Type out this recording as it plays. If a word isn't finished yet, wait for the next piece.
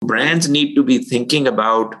brands need to be thinking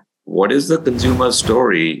about what is the consumer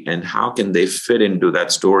story and how can they fit into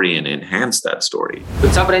that story and enhance that story.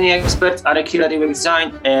 What's up, branding experts? Arek here at Evil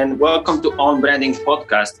Design, and welcome to On Branding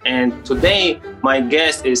Podcast. And today, my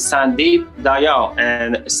guest is Sandeep Dayal,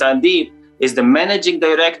 and Sandeep is the managing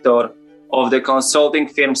director of the consulting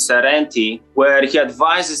firm Serenti, where he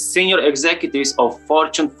advises senior executives of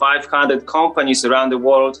Fortune 500 companies around the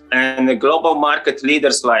world and the global market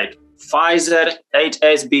leaders like Pfizer,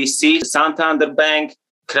 HSBC, Santander Bank,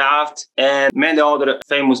 Kraft, and many other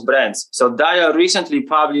famous brands. So Dayal recently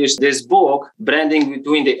published this book, Branding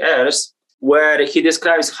Between the Ears, where he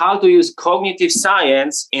describes how to use cognitive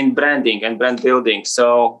science in branding and brand building.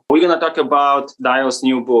 So we're going to talk about Dayal's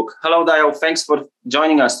new book. Hello, Dayal. Thanks for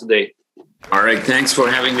joining us today. All right. Thanks for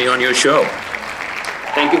having me on your show.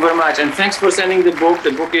 Thank you very much. And thanks for sending the book.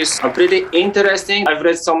 The book is pretty interesting. I've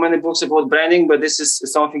read so many books about branding, but this is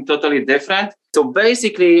something totally different. So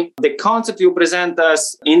basically, the concepts you present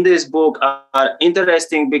us in this book are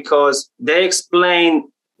interesting because they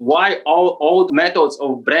explain why all old methods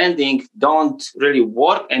of branding don't really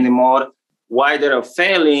work anymore, why they are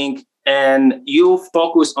failing. And you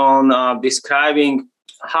focus on describing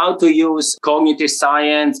how to use cognitive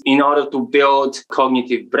science in order to build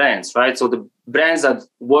cognitive brands, right? So the brands that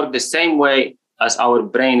work the same way as our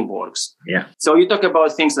brain works. Yeah. So you talk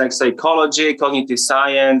about things like psychology, cognitive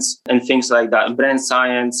science, and things like that, brand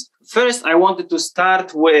science. First, I wanted to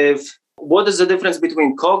start with what is the difference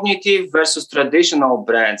between cognitive versus traditional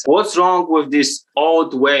brands? What's wrong with this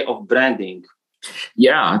old way of branding?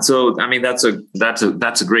 Yeah, so I mean that's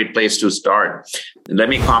a great place to start. Let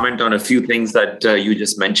me comment on a few things that you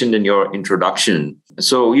just mentioned in your introduction.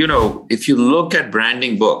 So, if you look at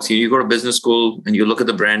branding books, you go to business school and you look at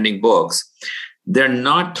the branding books, they're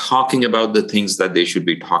not talking about the things that they should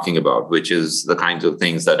be talking about, which is the kinds of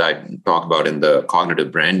things that I talk about in the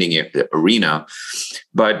cognitive branding arena.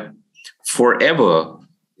 But forever,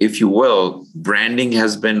 if you will, branding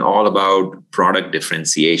has been all about product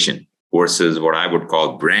differentiation versus what I would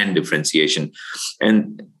call brand differentiation.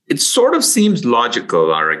 And it sort of seems logical,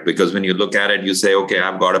 Arek, because when you look at it, you say, okay,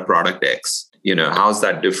 I've got a product X. How's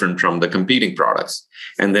that different from the competing products?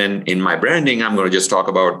 And then in my branding, I'm going to just talk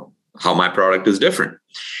about how my product is different.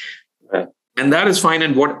 Right. And that is fine.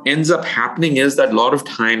 And what ends up happening is that a lot of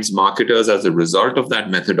times marketers, as a result of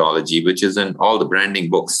that methodology, which is in all the branding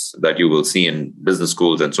books that you will see in business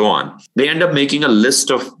schools and so on, they end up making a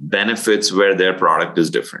list of benefits where their product is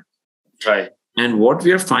different. Right. And what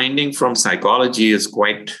we are finding from psychology is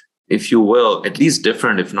quite, if you will, at least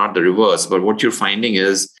different, if not the reverse. But what you're finding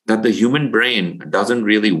is that the human brain doesn't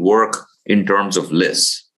really work in terms of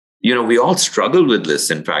lists. We all struggle with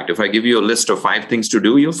lists. In fact, if I give you a list of 5 things to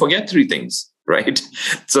do, you'll forget 3 things, right?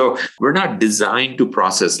 So we're not designed to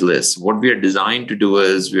process lists. What we are designed to do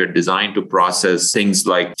is we are designed to process things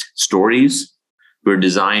like stories. We're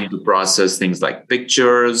designed to process things like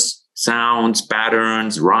pictures, sounds,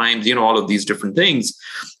 patterns, rhymes, all of these different things.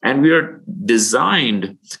 And we are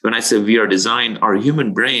designed, when I say we are designed, our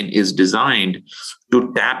human brain is designed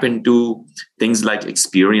to tap into things like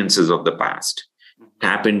experiences of the past,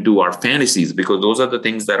 tap into our fantasies, because those are the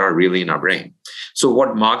things that are really in our brain. So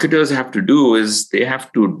what marketers have to do is they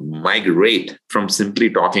have to migrate from simply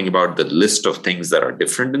talking about the list of things that are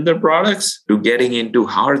different in their products to getting into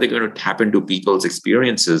how are they going to tap into people's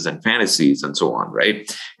experiences and fantasies and so on,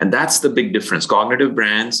 right? And that's the big difference. Cognitive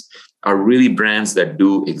brands are really brands that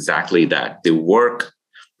do exactly that. They work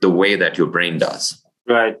the way that your brain does.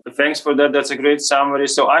 Right. Thanks for that. That's a great summary.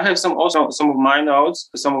 So I have some of my notes,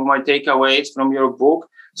 some of my takeaways from your book.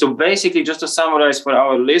 So basically, just to summarize for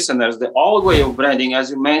our listeners, the old way of branding, as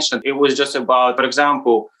you mentioned, it was just about, for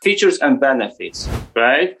example, features and benefits,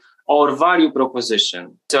 right? Or value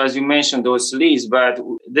proposition. So as you mentioned, those lists, but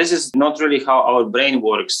this is not really how our brain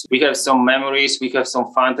works. We have some memories, we have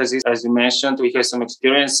some fantasies, as you mentioned, we have some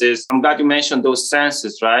experiences. I'm glad you mentioned those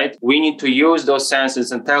senses, right? We need to use those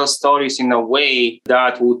senses and tell stories in a way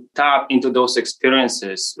that would tap into those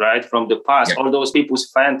experiences, right? From the past, or those people's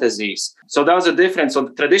fantasies. So that was a difference. So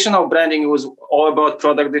the traditional branding was all about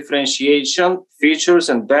product differentiation, features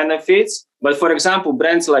and benefits. But for example,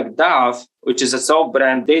 brands like Dove, which is a soap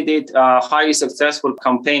brand, they did a highly successful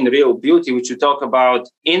campaign, Real Beauty, which you talk about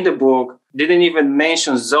in the book, didn't even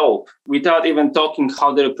mention soap without even talking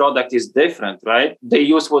how their product is different, right? They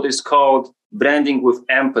use what is called branding with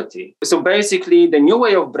empathy. So basically, the new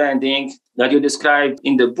way of branding that you described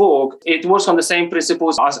in the book, it works on the same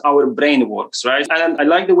principles as our brain works, right? And I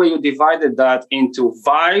like the way you divided that into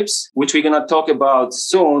vibes, which we're going to talk about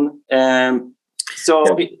soon.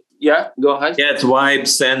 Yeah, go ahead. Yeah, it's vibe,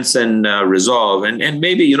 sense, and resolve. And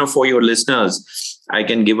maybe, for your listeners, I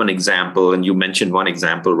can give an example, and you mentioned one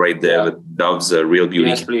example right there with Dove's Real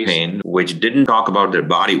Beauty campaign, which didn't talk about their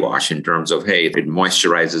body wash in terms of, hey, it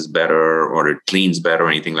moisturizes better or it cleans better or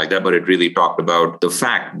anything like that. But it really talked about the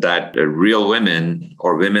fact that real women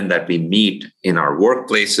or women that we meet in our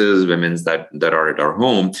workplaces, women that are at our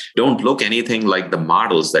home, don't look anything like the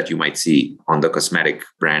models that you might see on the cosmetic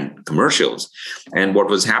brand commercials. And what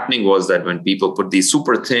was happening was that when people put these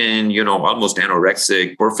super thin, almost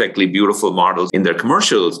anorexic, perfectly beautiful models in their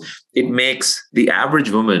commercials, it makes the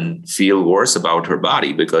average woman feel worse about her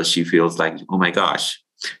body because she feels like, oh my gosh,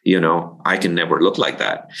 I can never look like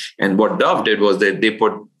that. And what Dove did was they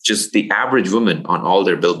put just the average woman on all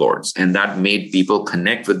their billboards. And that made people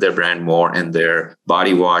connect with their brand more, and their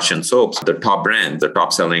body wash and soaps, the top brand, the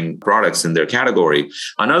top selling products in their category.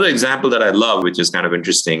 Another example that I love, which is kind of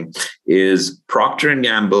interesting, is Procter &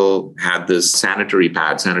 Gamble had this sanitary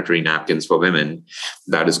napkins for women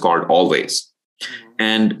that is called Always.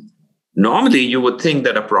 And normally, you would think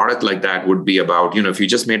that a product like that would be about, if you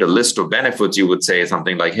just made a list of benefits, you would say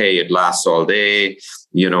something like, hey, it lasts all day,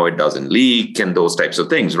 it doesn't leak, and those types of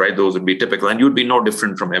things, right? Those would be typical. And you'd be no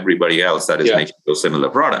different from everybody else that is making those similar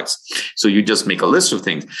products. So you just make a list of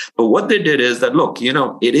things. But what they did is that, look,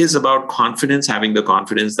 it is about confidence, having the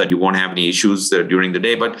confidence that you won't have any issues during the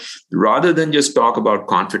day. But rather than just talk about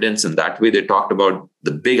confidence in that way, they talked about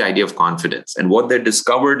the big idea of confidence. And what they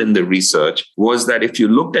discovered in the research was that if you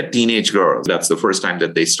looked at teenage girls, that's the first time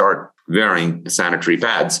that they start wearing sanitary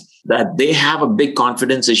pads, that they have a big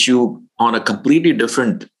confidence issue on a completely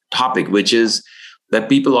different topic, which is that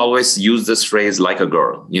people always use this phrase, like a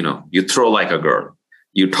girl. You throw like a girl,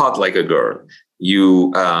 you talk like a girl,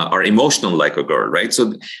 you are emotional like a girl, right?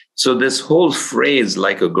 So this whole phrase,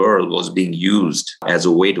 like a girl, was being used as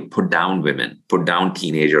a way to put down women, put down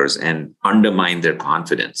teenagers, and undermine their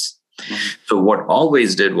confidence. Mm-hmm. So what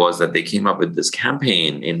Always did was that they came up with this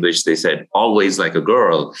campaign in which they said, always like a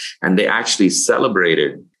girl, and they actually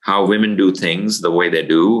celebrated how women do things the way they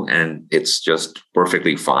do, and it's just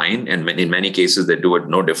perfectly fine. And in many cases, they do it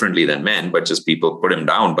no differently than men, but just people put them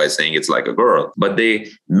down by saying it's like a girl. But they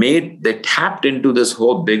tapped into this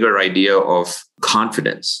whole bigger idea of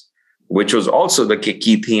confidence, which was also the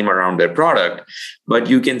key theme around their product. But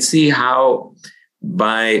you can see how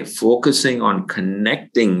by focusing on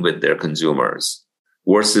connecting with their consumers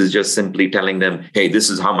versus just simply telling them, hey, this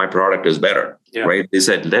is how my product is better. Yeah. Right? They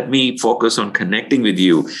said, let me focus on connecting with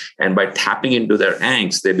you. And by tapping into their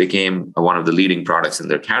angst, they became one of the leading products in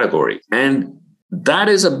their category. And that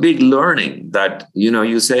is a big learning that,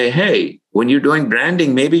 you say, hey, when you're doing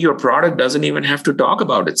branding, maybe your product doesn't even have to talk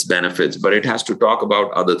about its benefits, but it has to talk about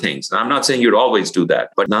other things. Now, I'm not saying you'd always do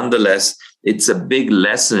that, but nonetheless, it's a big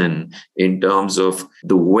lesson in terms of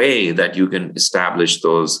the way that you can establish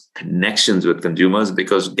those connections with consumers.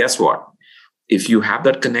 Because guess what? If you have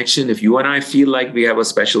that connection, if you and I feel like we have a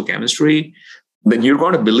special chemistry, then you're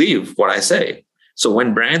going to believe what I say. So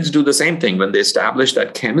when brands do the same thing, when they establish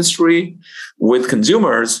that chemistry with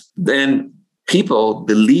consumers, then people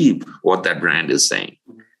believe what that brand is saying.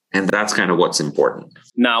 And that's kind of what's important.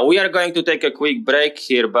 Now, we are going to take a quick break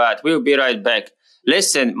here, but we'll be right back.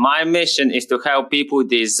 Listen, my mission is to help people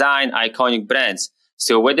design iconic brands.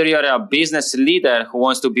 So whether you're a business leader who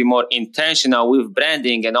wants to be more intentional with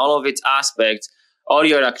branding and all of its aspects, or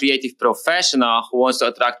you're a creative professional who wants to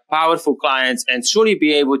attract powerful clients and truly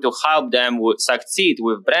be able to help them succeed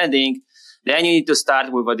with branding, then you need to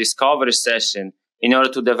start with a discovery session in order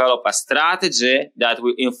to develop a strategy that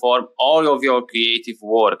will inform all of your creative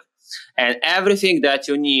work. And everything that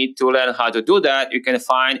you need to learn how to do that, you can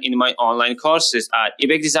find in my online courses at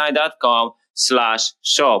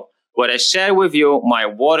ebexdesign.com/shop, where I share with you my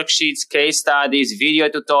worksheets, case studies, video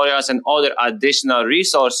tutorials, and other additional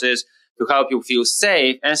resources to help you feel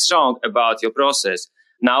safe and strong about your process.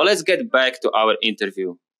 Now let's get back to our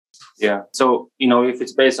interview. Yeah. So, if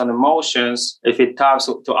it's based on emotions, if it taps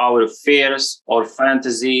to our fears or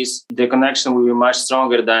fantasies, the connection will be much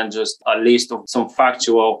stronger than just a list of some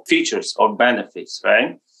factual features or benefits,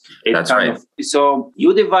 right? That's right. So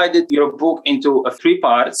you divided your book into 3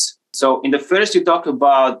 parts. So in the first, you talk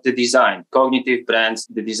about the design, cognitive brands,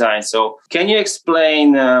 the design. So can you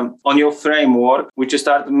explain on your framework, which you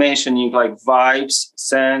started mentioning like vibes,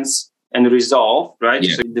 sense, and resolve, right?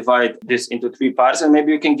 Yeah. So you divide this into 3 parts, and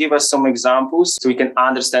maybe you can give us some examples so we can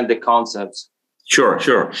understand the concepts. Sure.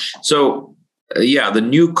 So the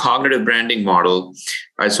new cognitive branding model,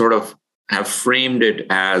 I sort of have framed it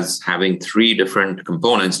as having 3 different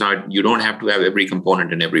components. Now, you don't have to have every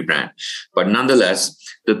component in every brand, but nonetheless,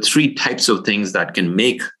 the 3 types of things that can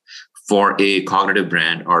make for a cognitive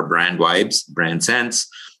brand are brand vibes, brand sense,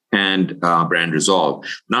 and brand resolve.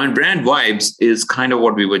 Now, in brand vibes is kind of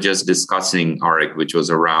what we were just discussing, Arik, which was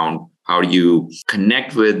around how you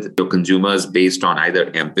connect with your consumers based on either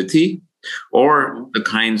empathy or the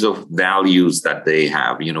kinds of values that they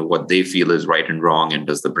have, what they feel is right and wrong. And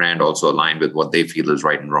does the brand also align with what they feel is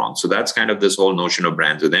right and wrong? So that's kind of this whole notion of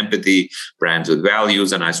brands with empathy, brands with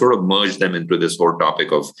values. And I sort of merged them into this whole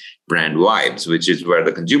topic of brand vibes, which is where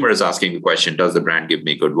the consumer is asking the question, does the brand give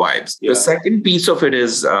me good vibes? Yeah. The second piece of it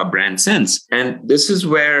is brand sense. And this is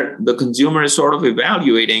where the consumer is sort of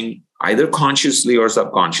evaluating, either consciously or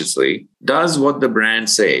subconsciously, does what the brand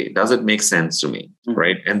say, does it make sense to me,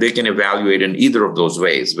 right? And they can evaluate in either of those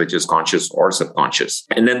ways, which is conscious or subconscious.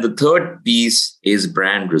 And then the third piece is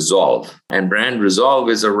brand resolve. And brand resolve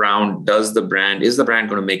is around, is the brand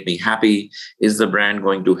going to make me happy? Is the brand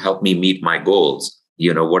going to help me meet my goals?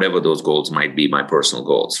 Whatever those goals might be, my personal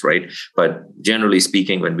goals, right? But generally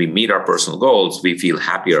speaking, when we meet our personal goals, we feel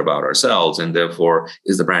happier about ourselves. And therefore,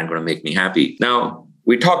 is the brand going to make me happy? Now,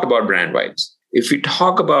 we talked about brand vibes. If we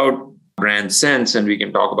talk about brand sense, and we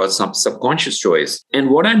can talk about some subconscious choice. And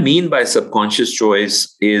what I mean by subconscious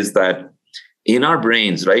choice is that in our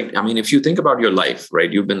brains, right? I mean, if you think about your life,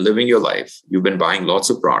 right? You've been living your life. You've been buying lots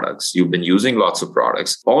of products. You've been using lots of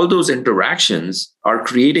products. All those interactions are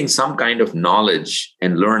creating some kind of knowledge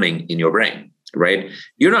and learning in your brain, right?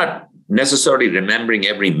 You're not necessarily remembering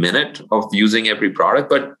every minute of using every product,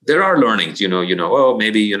 but there are learnings,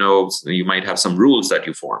 maybe, you might have some rules that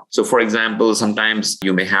you form. So for example, sometimes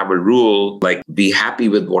you may have a rule like be happy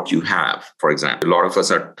with what you have. For example, a lot of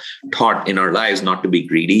us are taught in our lives not to be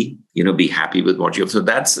greedy, be happy with what you have. So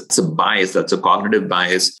it's a bias, that's a cognitive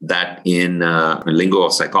bias that in lingo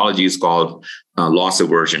of psychology is called loss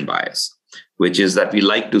aversion bias, which is that we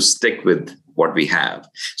like to stick with what we have.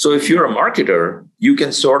 So if you're a marketer, you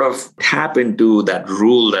can sort of tap into that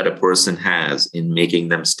rule that a person has in making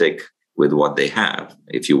them stick with what they have,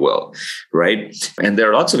 if you will, right? And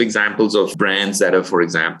there are lots of examples of brands that have, for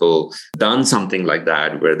example, done something like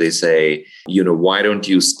that, where they say, why don't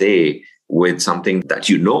you stay with something that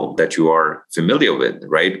that you are familiar with,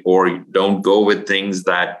 right? Or don't go with things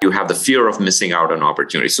that you have the fear of missing out on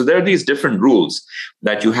opportunities. So there are these different rules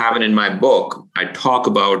that you have. And in my book, I talk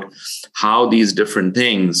about how these different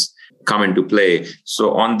things come into play.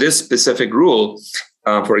 So on this specific rule,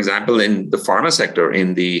 for example, in the pharma sector,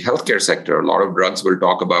 in the healthcare sector, a lot of drugs will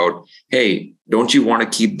talk about, hey, don't you want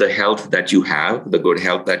to keep the health that you have, the good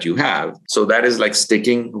health that you have? So that is like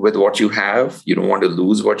sticking with what you have. You don't want to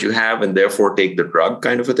lose what you have and therefore take the drug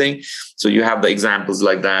kind of a thing. So you have the examples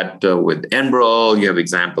like that with Enbrel. You have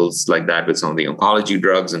examples like that with some of the oncology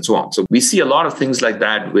drugs and so on. So we see a lot of things like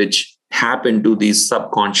that, which happen to these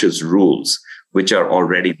subconscious rules, which are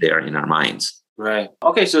already there in our minds. Right.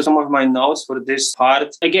 Okay, so some of my notes for this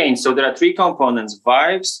part. Again, so there are three components: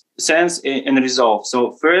 vibes, sense, and resolve.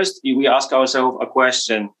 So first, we ask ourselves a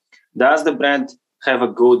question: does the brand have a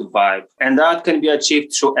good vibe? And that can be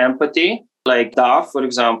achieved through empathy, like Dove, for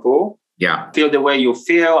example. Yeah. Feel the way you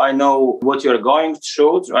feel. I know what you're going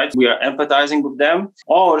through, right? We are empathizing with them.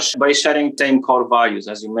 Or by sharing same core values,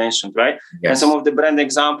 as you mentioned, right? Yes. And some of the brand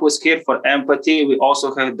examples here for empathy, we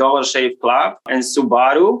also have Dollar Shave Club and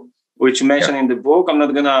Subaru, which you mentioned in the book. I'm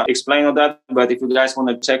not going to explain all that, but if you guys want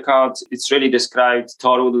to check out, it's really described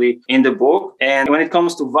thoroughly in the book. And when it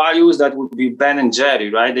comes to values, that would be Ben and Jerry,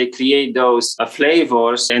 right? They create those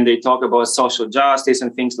flavors and they talk about social justice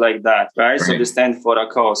and things like that, right? So they stand for a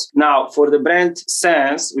cause. Now, for the brand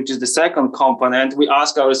sense, which is the second component, we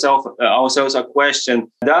ask ourselves a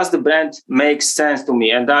question: does the brand make sense to me?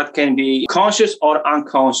 And that can be conscious or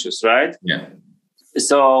unconscious, right? Yeah.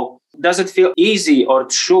 So does it feel easy or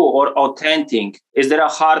true or authentic? Is there a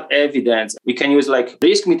hard evidence? We can use like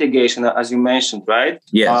risk mitigation, as you mentioned, right?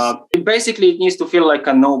 Yes. It needs to feel like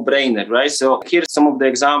a no-brainer, right? So here's some of the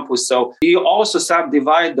examples. So you also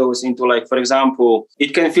subdivide those into, like, for example,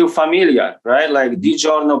 it can feel familiar, right? Like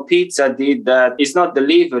DiGiorno Pizza did that. It's not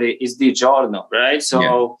delivery, it's DiGiorno, right?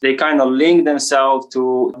 So they kind of link themselves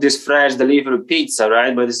to this fresh delivery pizza,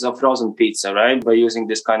 right? But it's a frozen pizza, right? By using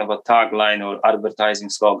this kind of a tagline or advertising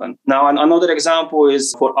slogan. Now, another example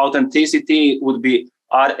is for authenticity would be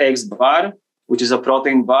RX Bar, which is a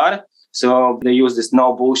protein bar. So they use this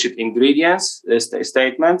no bullshit ingredients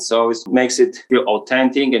statement. So it makes it feel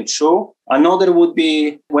authentic and true. Another would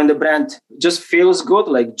be when the brand just feels good,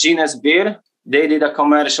 like Guinness Beer. They did a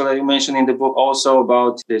commercial that you mentioned in the book also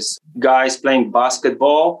about this guys playing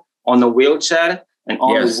basketball on a wheelchair. And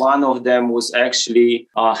only one of them was actually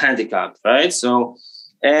handicapped, right? So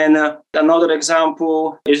And another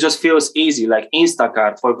example, it just feels easy, like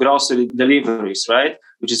Instacart for grocery deliveries, right?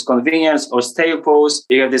 Which is convenience, or Staples.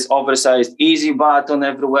 You have this oversized easy button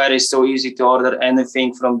everywhere. It's so easy to order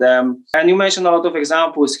anything from them. And you mentioned a lot of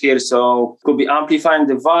examples here. So could be amplifying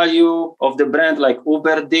the value of the brand like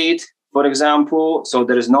Uber did, for example. So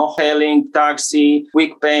there is no hailing, taxi,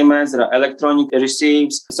 quick payments, there are electronic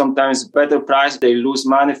receipts, sometimes better price. They lose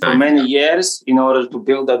money for many years in order to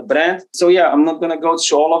build that brand. So yeah, I'm not going to go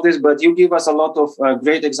through all of this, but you give us a lot of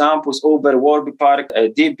great examples. Uber, Warby Park,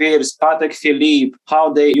 De Beers, Patek Philippe,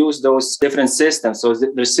 how they use those different systems. So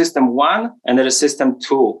there's system 1 and there's system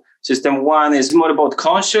 2. System 1 is more about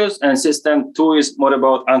conscious and system 2 is more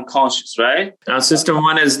about unconscious, right? Now, system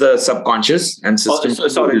 1 is the subconscious and system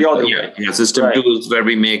system 2 is where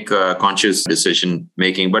we make conscious decision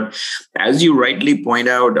making. But as you rightly point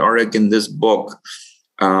out, Auric, in this book,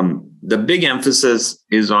 the big emphasis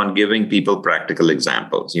is on giving people practical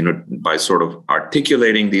examples, by sort of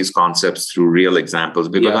articulating these concepts through real examples,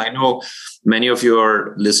 because I know many of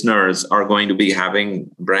your listeners are going to be having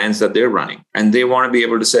brands that they're running and they want to be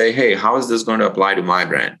able to say, hey, how is this going to apply to my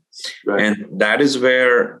brand? Right. And that is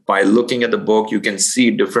where, by looking at the book, you can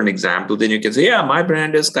see different examples. Then you can say, yeah, my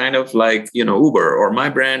brand is kind of like, Uber, or my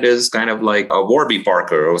brand is kind of like a Warby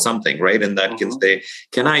Parker or something, right? And that can say,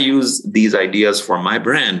 can I use these ideas for my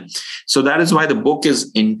brand? So that is why the book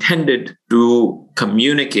is intended to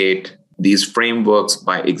communicate these frameworks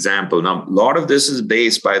by example. Now, a lot of this is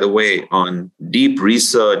based, by the way, on deep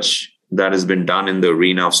research that has been done in the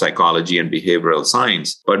arena of psychology and behavioral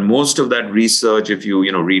science. But most of that research, if you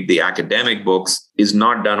read the academic books, is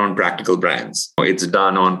not done on practical brands. It's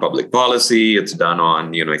done on public policy. It's done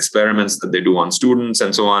on experiments that they do on students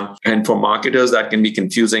and so on. And for marketers, that can be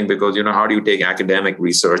confusing because how do you take academic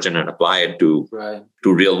research and then apply it to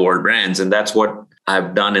real world brands? And that's what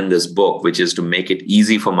I've done in this book, which is to make it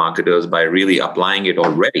easy for marketers by really applying it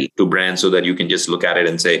already to brands, so that you can just look at it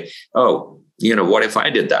and say, oh, what if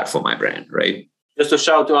I did that for my brand, right? Just to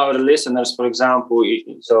shout to our listeners, for example,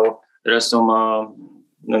 so there are some, I'm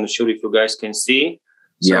not sure if you guys can see.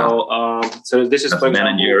 So, so this is, for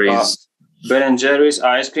example, Ben & Jerry's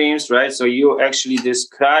ice creams, right? So you actually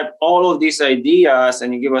describe all of these ideas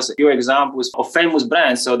and you give us a few examples of famous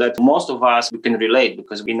brands so that most of us, we can relate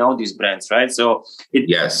because we know these brands, right? So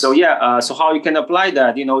so how you can apply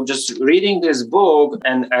that, just reading this book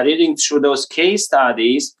and reading through those case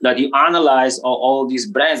studies that you analyze all these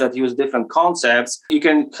brands that use different concepts, you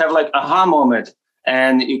can have like aha moment.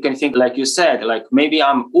 And you can think, like you said, like maybe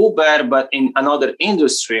I'm Uber, but in another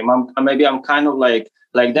industry. Maybe I'm kind of like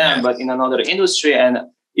them, but in another industry. And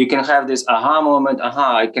you can have this aha moment.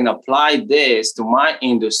 I can apply this to my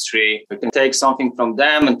industry. I can take something from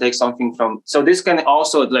them and take something from. So this can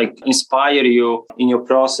also like inspire you in your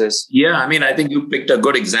process. Yeah, I mean, I think you picked a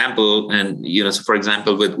good example. And, so for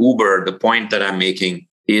example, with Uber, the point that I'm making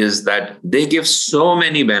is that they give so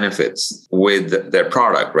many benefits with their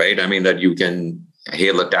product, right? I mean, that you can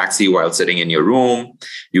hail a taxi while sitting in your room.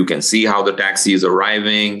 You can see how the taxi is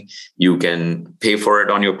arriving. You can pay for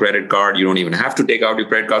it on your credit card. You don't even have to take out your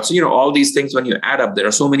credit card. So, all these things, when you add up, there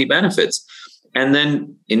are so many benefits. And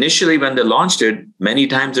then initially when they launched it, many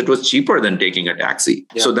times it was cheaper than taking a taxi.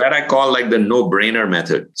 Yeah. So that I call like the no-brainer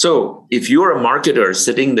method. So if you're a marketer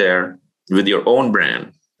sitting there with your own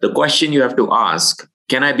brand, the question you have to ask,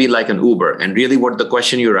 can I be like an Uber? And really what the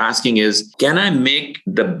question you're asking is, can I make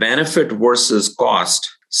the benefit versus cost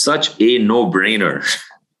such a no-brainer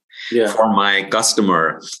for my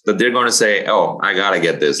customer that they're going to say, oh, I got to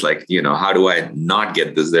get this. Like, how do I not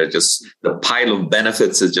get this? They're just, the pile of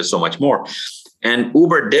benefits is just so much more. And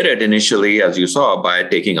Uber did it initially, as you saw, by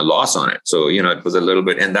taking a loss on it. So, it was a little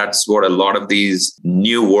bit, and that's what a lot of these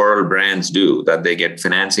new world brands do, that they get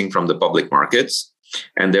financing from the public markets.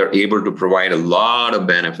 And they're able to provide a lot of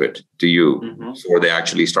benefit to you before they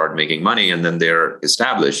actually start making money, and then they're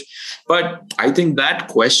established. But I think that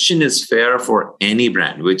question is fair for any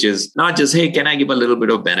brand, which is not just, hey, can I give a little bit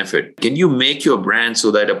of benefit? Can you make your brand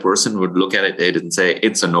so that a person would look at it and say,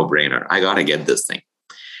 it's a no-brainer. I got to get this thing.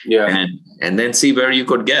 Yeah. And then see where you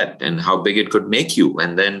could get and how big it could make you,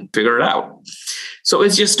 and then figure it out. So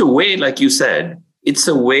it's just a way, like you said, it's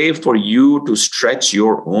a way for you to stretch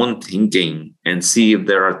your own thinking and see if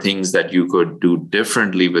there are things that you could do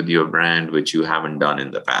differently with your brand, which you haven't done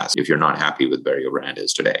in the past, if you're not happy with where your brand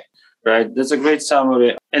is today. Right. That's a great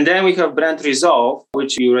summary. And then we have brand resolve,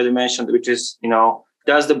 which you already mentioned, which is,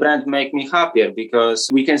 does the brand make me happier? Because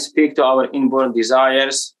we can speak to our inborn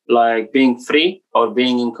desires, like being free or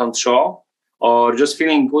being in control, or just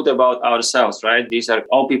feeling good about ourselves, right? These are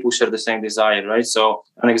all people share the same desire, right? So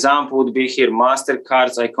an example would be here,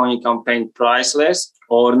 MasterCard's iconic campaign, Priceless,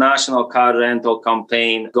 or National Car Rental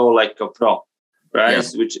campaign, Go Like a Pro, right?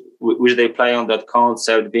 Yeah. Which they play on that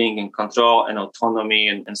concept, being in control and autonomy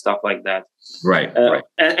and stuff like that. Right.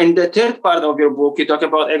 And the third part of your book, you talk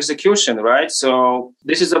about execution, right? So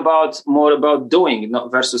this is more about doing,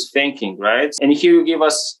 not versus thinking, right? And here you give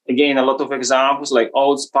us, again, a lot of examples like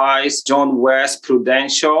Old Spice, John West,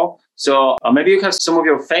 Prudential. So maybe you have some of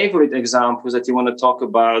your favorite examples that you want to talk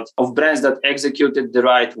about of brands that executed the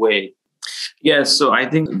right way. Yes. So I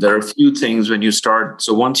think there are a few things when you start.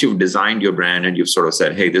 So once you've designed your brand and you've sort of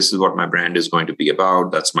said, hey, this is what my brand is going to be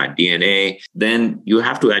about, that's my DNA, then you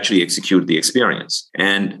have to actually execute the experience.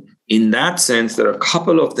 And in that sense, there are a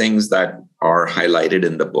couple of things that are highlighted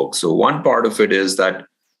in the book. So one part of it is that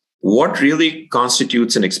what really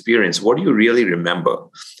constitutes an experience? What do you really remember?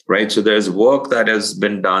 Right. So there's work that has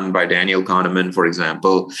been done by Daniel Kahneman, for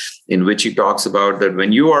example, in which he talks about that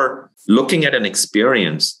when you are looking at an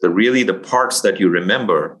experience, the parts that you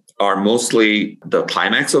remember are mostly the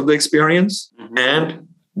climax of the experience and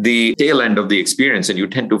the tail end of the experience, and you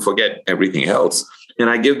tend to forget everything else. And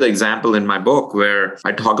I give the example in my book where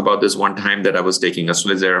I talk about this one time that I was taking a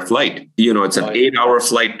Swiss Air flight. It's an 8-hour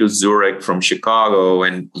flight to Zurich from Chicago.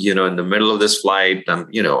 And, in the middle of this flight, I'm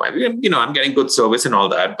getting good service and all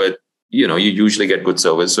that, but you usually get good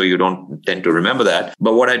service, so you don't tend to remember that.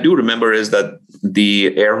 But what I do remember is that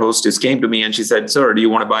the air hostess came to me and she said, sir, do you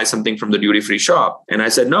want to buy something from the duty-free shop? And I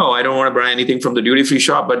said, no, I don't want to buy anything from the duty-free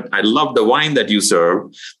shop, but I love the wine that you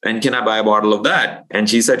serve. And can I buy a bottle of that? And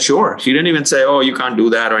she said, sure. She didn't even say, oh, you can't do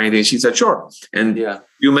that or anything. She said, sure. And a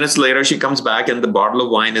few minutes later, she comes back and the bottle of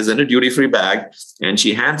wine is in a duty-free bag. And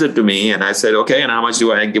she hands it to me. And I said, okay, and how much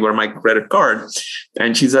do I give her my credit card?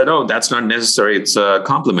 And she said, oh, that's not necessary. It's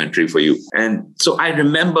complimentary for you. And so I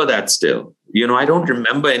remember that still. I don't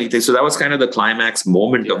remember anything. So that was kind of the climax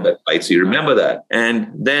moment of that flight. So you remember that.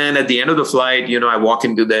 And then at the end of the flight, I walk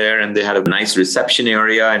into there and they had a nice reception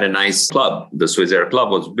area and a nice club. The Swiss Air Club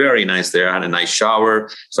was very nice there. I had a nice shower.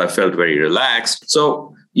 So I felt very relaxed.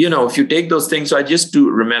 So, if you take those things, so I just do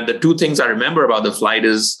remember the two things I remember about the flight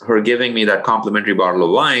is her giving me that complimentary bottle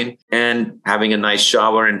of wine and having a nice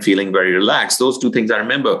shower and feeling very relaxed. Those two things I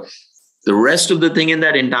remember. The rest of the thing in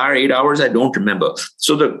that entire 8 hours, I don't remember.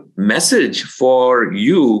 So the message for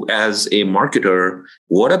you as a marketer,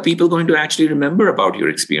 what are people going to actually remember about your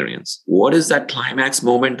experience? What is that climax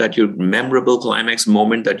moment, memorable climax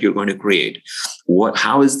moment that you're going to create?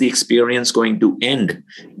 How is the experience going to end?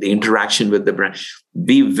 The interaction with the brand.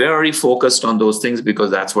 Be very focused on those things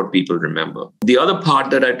because that's what people remember. The other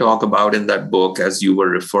part that I talk about in that book, as you were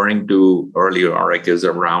referring to earlier, Arik, is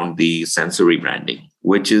around the sensory branding,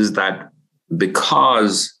 which is that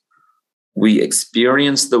because we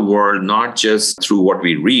experience the world not just through what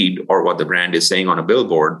we read or what the brand is saying on a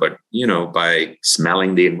billboard, but, by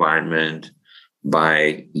smelling the environment,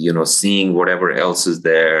 by, seeing whatever else is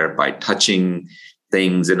there, by touching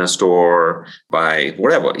things in a store, by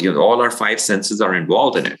whatever, all our 5 senses are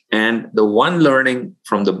involved in it. And the one learning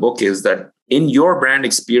from the book is that in your brand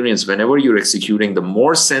experience, whenever you're executing, the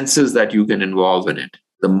more senses that you can involve in it,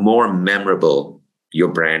 the more memorable your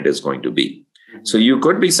brand is going to be. So you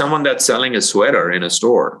could be someone that's selling a sweater in a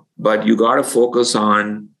store, but you got to focus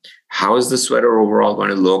on how is the sweater overall going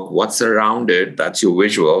to look? What's around it? That's your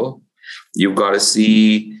visual. You've got to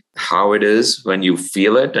see how it is when you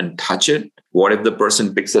feel it and touch it. What if the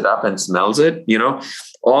person picks it up and smells it?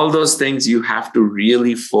 All those things you have to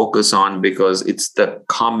really focus on because it's the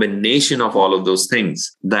combination of all of those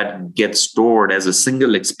things that gets stored as a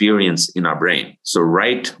single experience in our brain. So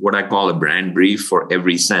write what I call a brand brief for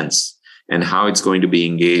every sense and how it's going to be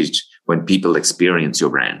engaged when people experience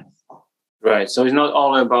your brand. Right. So it's not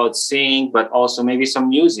all about seeing, but also maybe some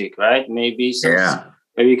music, right? Maybe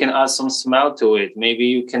you can add some smell to it. Maybe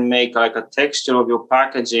you can make like a texture of your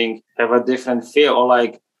packaging have a different feel, or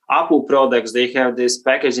like Apple products, they have this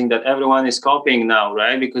packaging that everyone is copying now,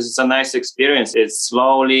 right? Because it's a nice experience. It's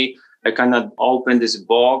slowly, I kind of open this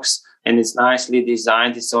box and it's nicely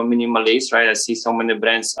designed. It's so minimalist, right? I see so many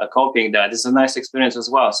brands are copying that. It's a nice experience as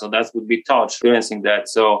well. So that would be touch, experiencing that.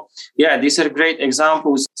 So yeah, these are great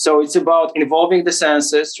examples. So it's about involving the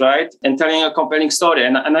senses, right? And telling a compelling story.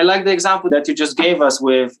 And I like the example that you just gave us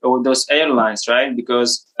with those airlines, right?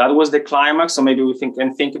 Because that was the climax. So maybe we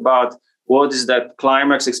can think about what is that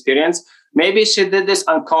climax experience. Maybe she did this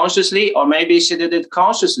unconsciously, or maybe she did it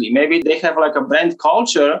consciously. Maybe they have like a brand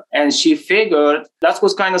culture and she figured that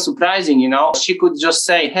was kind of surprising, She could just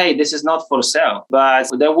say, hey, this is not for sale. But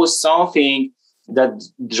there was something that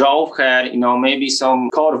drove her, maybe some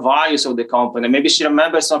core values of the company. Maybe she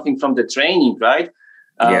remembers something from the training, right?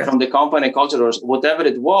 From the company culture or whatever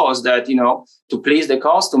it was that, to please the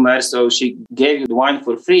customer. So she gave you the wine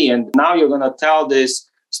for free. And now you're going to tell this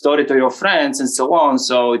story to your friends and so on.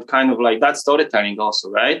 So it kind of like that's storytelling also,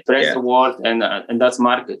 right? Press the word and that's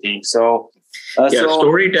marketing. So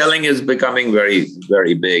storytelling is becoming very,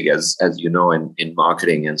 very big as you know, in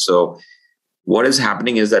marketing. And so what is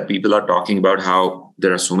happening is that people are talking about how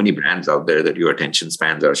there are so many brands out there that your attention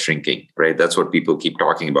spans are shrinking, right? That's what people keep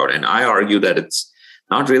talking about. And I argue that it's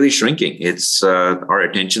not really shrinking. It's our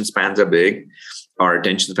attention spans are big. Our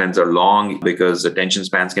attention spans are long because attention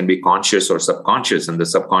spans can be conscious or subconscious, and the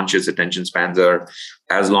subconscious attention spans are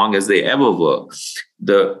as long as they ever were.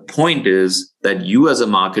 The point is that you as a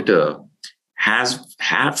marketer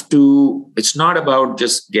have to, it's not about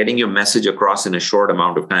just getting your message across in a short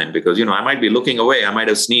amount of time, because, I might be looking away. I might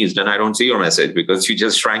have sneezed and I don't see your message because you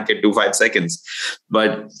just shrank it to 5 seconds.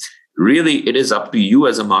 But really, it is up to you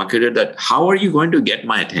as a marketer that how are you going to get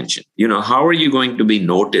my attention? How are you going to be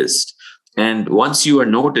noticed? And once you are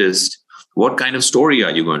noticed, what kind of story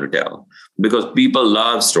are you going to tell? Because people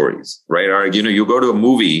love stories, right? Or, you go to a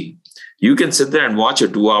movie, you can sit there and watch a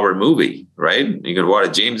 2-hour movie, right? You can watch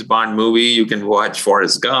a James Bond movie, you can watch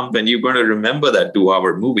Forrest Gump, and you're going to remember that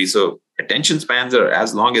 2-hour movie. So attention spans are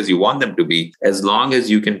as long as you want them to be, as long as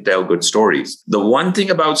you can tell good stories. The one thing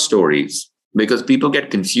about stories, because people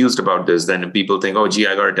get confused about this, then people think, oh, gee,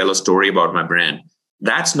 I got to tell a story about my brand.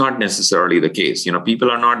 That's not necessarily the case. People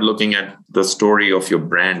are not looking at the story of your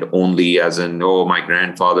brand only as in, oh, my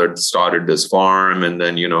grandfather started this farm and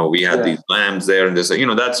then, we had these lambs there and this,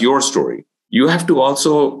 that's your story. You have to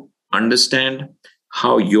also understand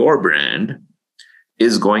how your brand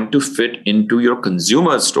is going to fit into your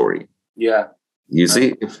consumer story. Yeah. You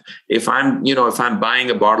see, if I'm buying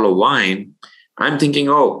a bottle of wine, I'm thinking,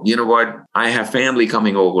 oh, you know what? I have family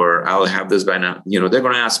coming over. I'll have this by now. They're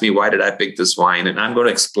going to ask me, why did I pick this wine? And I'm going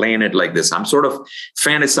to explain it like this. I'm sort of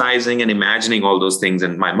fantasizing and imagining all those things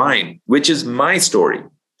in my mind, which is my story.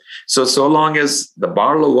 So long as the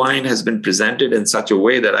bottle of wine has been presented in such a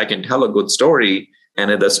way that I can tell a good story,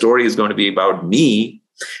 and the story is going to be about me,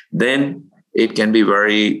 then it can be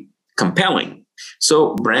very compelling.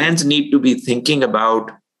 So brands need to be thinking about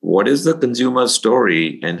what is the consumer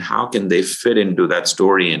story and how can they fit into that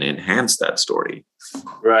story and enhance that story?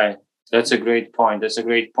 Right. That's a great point.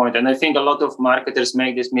 And I think a lot of marketers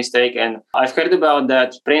make this mistake. And I've heard about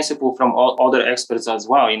that principle from all other experts as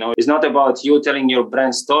well. It's not about you telling your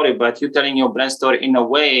brand story, but you telling your brand story in a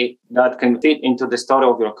way that can fit into the story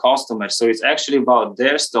of your customers. So it's actually about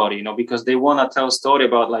their story, because they want to tell a story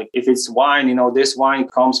about, like, if it's wine, this wine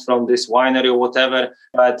comes from this winery or whatever,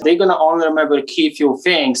 but they're going to only remember key few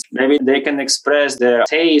things. Maybe they can express their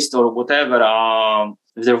taste or whatever,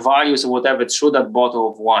 their values or whatever through that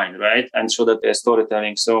bottle of wine, right? And through that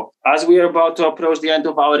storytelling. So as we are about to approach the end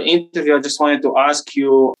of our interview, I just wanted to ask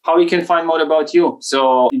you how we can find more about you.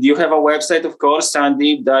 So you have a website, of course,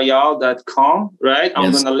 sandeepdayal.com, right?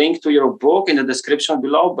 I'm going to link to your book in the description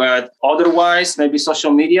below, but otherwise, maybe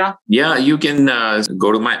social media? Yeah, you can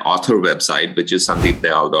go to my author website, which is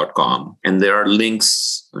sandeepdayal.com. And there are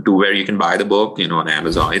links to where you can buy the book, on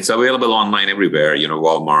Amazon. It's available online everywhere,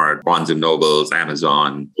 Walmart, Barnes & Nobles, Amazon,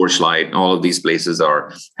 Porchlight, all of these places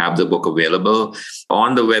have the book available.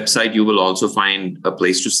 On the website, you will also find a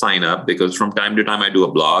place to sign up, because from time to time I do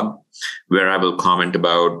a blog where I will comment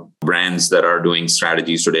about brands that are doing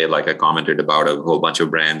strategies today. Like I commented about a whole bunch of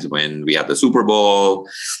brands when we had the Super Bowl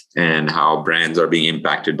and how brands are being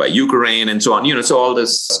impacted by Ukraine and so on. So all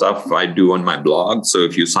this stuff I do on my blog. So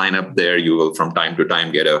if you sign up there, you will from time to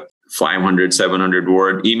time get a 500, 700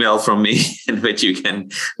 word email from me in which you can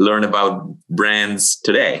learn about brands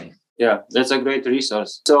today. Yeah, that's a great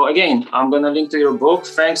resource. So again, I'm going to link to your book.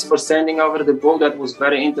 Thanks for sending over the book. That was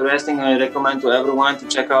very interesting. I recommend to everyone to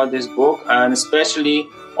check out this book, and especially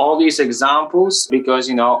all these examples, because,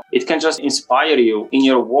 it can just inspire you in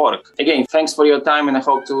your work. Again, thanks for your time, and I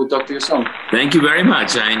hope to talk to you soon. Thank you very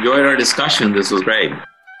much. I enjoyed our discussion. This was great.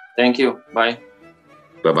 Thank you. Bye.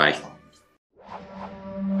 Bye-bye.